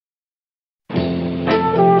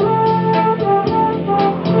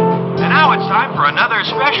time for another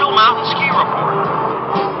special mountain ski report.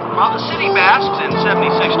 While the city basks in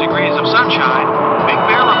 76 degrees of sunshine, Big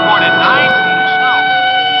Bear reported 9 feet of snow.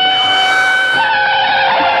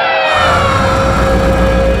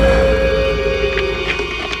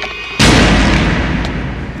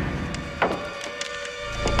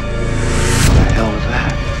 What the hell was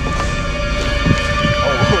that?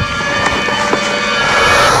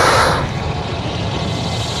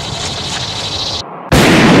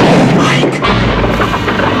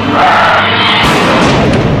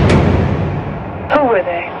 Who were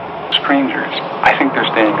they? Strangers. I think they're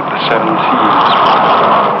staying at the Seven Seas.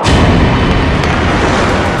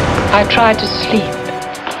 I tried to sleep,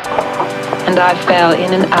 and I fell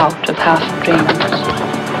in and out of half dreams.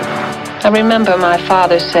 I remember my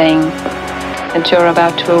father saying that you're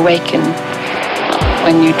about to awaken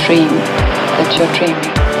when you dream that you're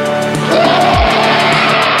dreaming.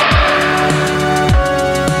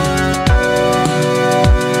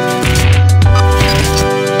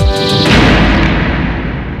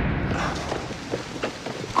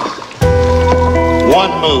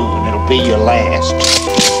 One move and it'll be your last.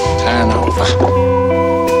 Turn over.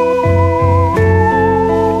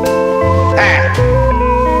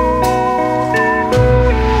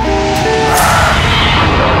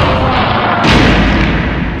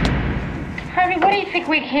 Harvey, what do you think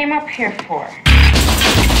we came up here for?